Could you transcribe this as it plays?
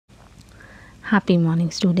Happy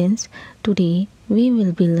morning, students. Today we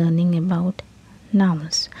will be learning about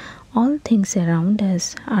nouns. All things around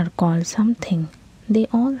us are called something. They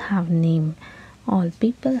all have name. All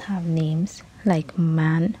people have names like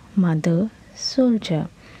man, mother, soldier.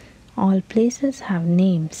 All places have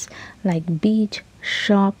names like beach,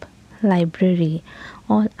 shop, library.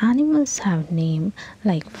 All animals have name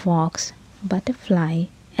like fox, butterfly,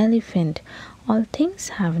 elephant. All things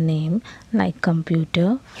have name like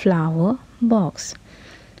computer, flower, box.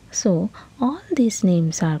 So all these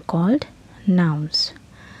names are called nouns.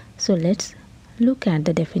 So let's look at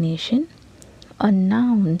the definition. A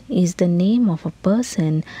noun is the name of a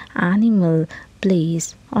person, animal,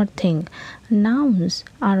 place or thing. Nouns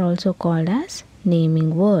are also called as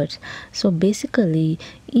naming words. So basically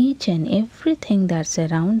each and everything that's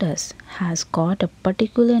around us has got a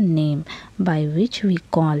particular name by which we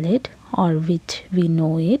call it or which we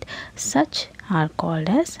know it. Such are called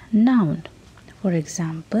as noun. For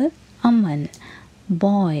example, Aman,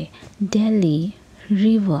 boy, Delhi,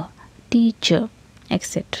 river, teacher,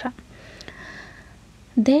 etc.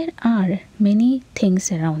 There are many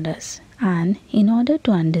things around us, and in order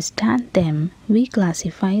to understand them, we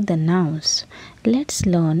classify the nouns. Let's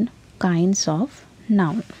learn kinds of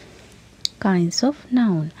noun. Kinds of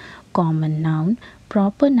noun: common noun,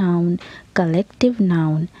 proper noun, collective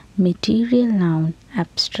noun, material noun,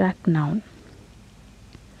 abstract noun.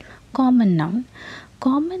 Common noun.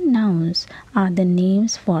 Common nouns are the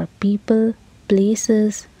names for people,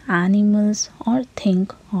 places, animals or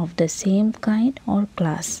things of the same kind or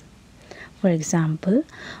class. For example,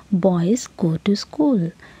 boys go to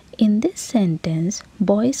school. In this sentence,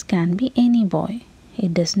 boys can be any boy.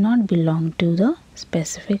 It does not belong to the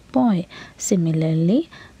specific boy. Similarly,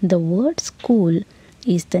 the word school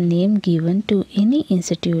is the name given to any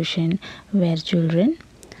institution where children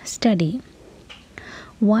study.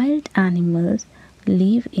 Wild animals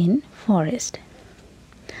live in forest.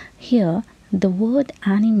 Here, the word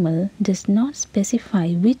animal does not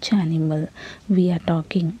specify which animal we are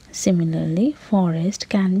talking. Similarly, forest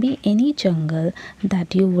can be any jungle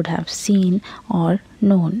that you would have seen or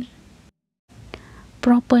known.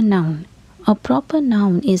 Proper noun. A proper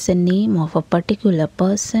noun is the name of a particular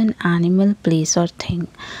person, animal, place or thing.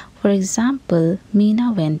 For example,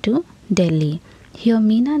 Meena went to Delhi. Here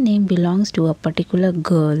Meena name belongs to a particular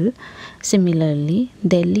girl. Similarly,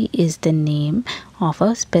 Delhi is the name of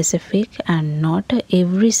a specific and not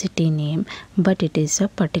every city name, but it is a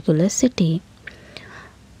particular city.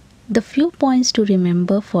 The few points to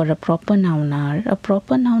remember for a proper noun are: a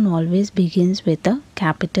proper noun always begins with a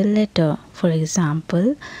capital letter. For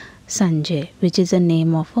example, Sanjay, which is the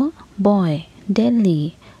name of a boy.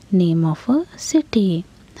 Delhi, name of a city.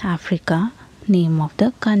 Africa, name of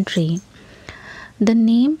the country. The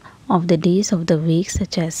name of the days of the week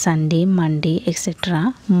such as Sunday, Monday,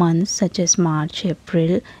 etc. Months such as March,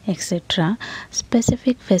 April, etc.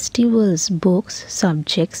 Specific festivals, books,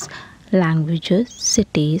 subjects, languages,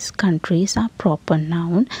 cities, countries are proper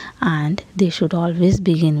noun and they should always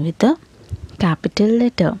begin with a capital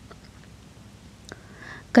letter.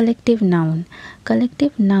 Collective noun.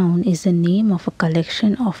 Collective noun is the name of a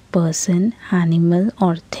collection of person, animal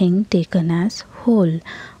or thing taken as whole.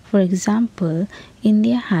 For example,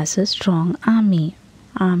 India has a strong army.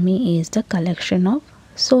 Army is the collection of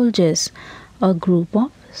soldiers, a group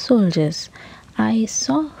of soldiers. I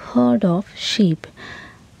saw herd of sheep.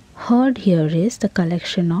 Herd here is the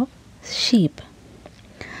collection of sheep.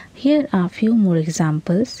 Here are few more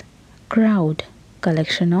examples. Crowd,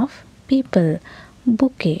 collection of people.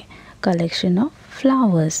 Bouquet, collection of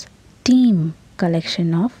flowers. Team,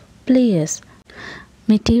 collection of players.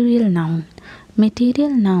 Material noun. Material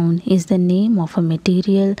noun is the name of a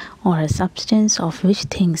material or a substance of which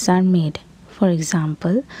things are made. For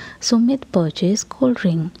example, Sumit purchased gold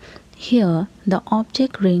ring. Here, the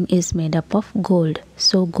object ring is made up of gold,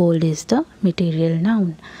 so gold is the material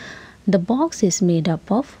noun. The box is made up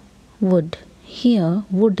of wood. Here,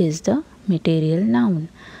 wood is the material noun.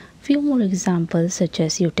 Few more examples such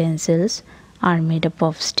as utensils are made up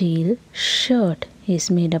of steel. Shirt is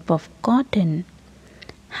made up of cotton.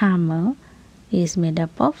 Hammer is made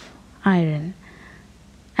up of iron.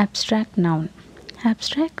 Abstract noun.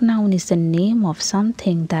 Abstract noun is the name of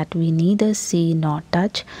something that we neither see nor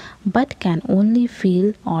touch but can only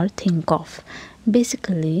feel or think of.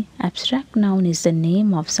 Basically, abstract noun is the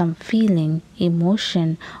name of some feeling,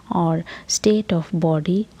 emotion or state of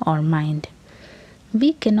body or mind.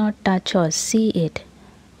 We cannot touch or see it.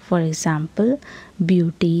 For example,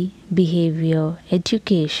 beauty, behavior,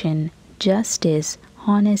 education, justice,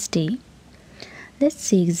 honesty. Let's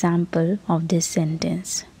see example of this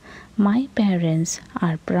sentence. My parents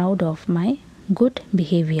are proud of my good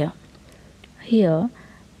behavior. Here,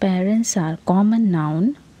 parents are common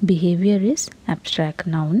noun, behavior is abstract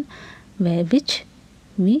noun, which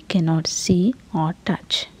we cannot see or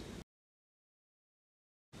touch.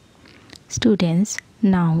 Students,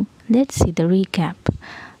 now let's see the recap.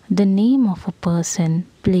 The name of a person,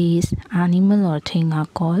 place, animal, or thing are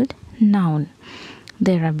called noun.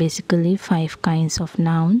 There are basically 5 kinds of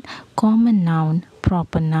noun: common noun,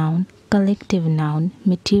 proper noun, collective noun,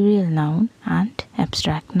 material noun, and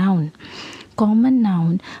abstract noun. Common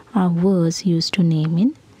noun are words used to name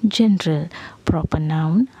in general. Proper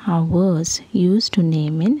noun are words used to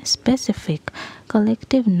name in specific.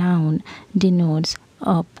 Collective noun denotes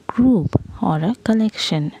a group or a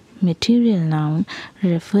collection. Material noun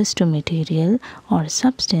refers to material or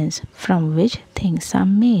substance from which things are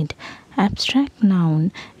made. Abstract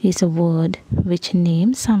noun is a word which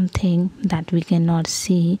names something that we cannot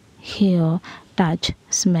see, hear, touch,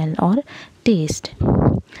 smell, or taste.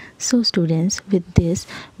 So students, with this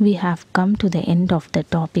we have come to the end of the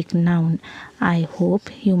topic noun. I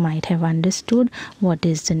hope you might have understood what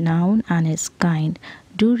is the noun and its kind.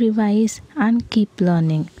 Do revise and keep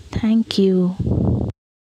learning. Thank you.